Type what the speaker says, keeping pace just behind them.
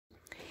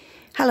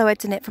Hello,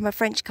 it's Annette from a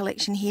French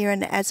collection here,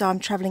 and as I'm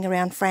travelling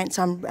around France,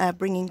 I'm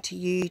bringing to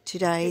you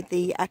today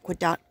the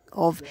aqueduct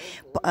of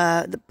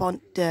the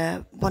Pont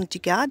du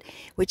Gard,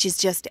 which is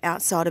just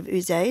outside of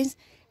Uzès,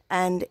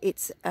 and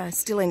it's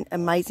still in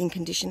amazing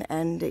condition,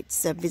 and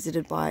it's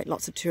visited by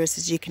lots of tourists,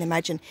 as you can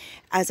imagine.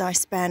 As I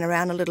span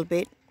around a little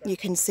bit, you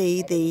can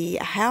see the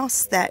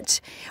house that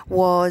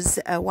was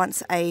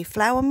once a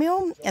flour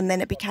mill, and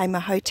then it became a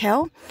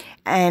hotel,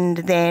 and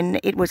then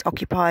it was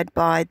occupied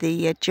by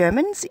the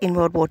Germans in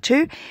World War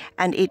II,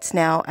 and it's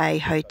now a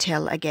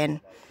hotel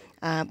again.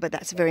 But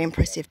that's a very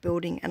impressive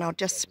building, and I'll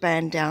just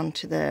span down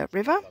to the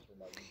river,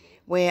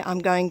 where I'm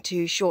going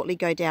to shortly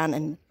go down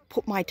and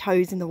put my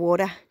toes in the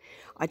water.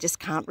 I just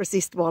can't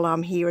resist while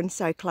I'm here and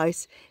so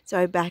close.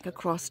 So back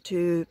across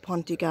to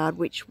Pont du Gard,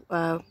 which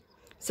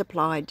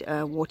supplied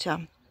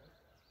water.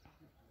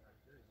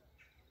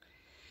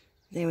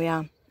 There we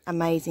are,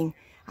 amazing.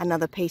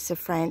 Another piece of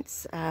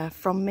France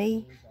from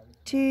me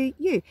to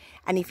you.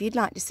 And if you'd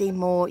like to see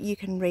more, you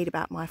can read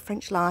about my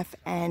French life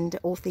and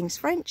all things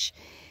French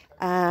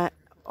on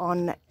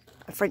a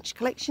French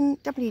collection,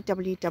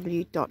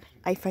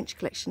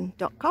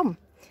 www.afrenchcollection.com.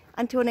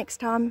 Until next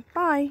time,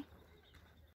 bye.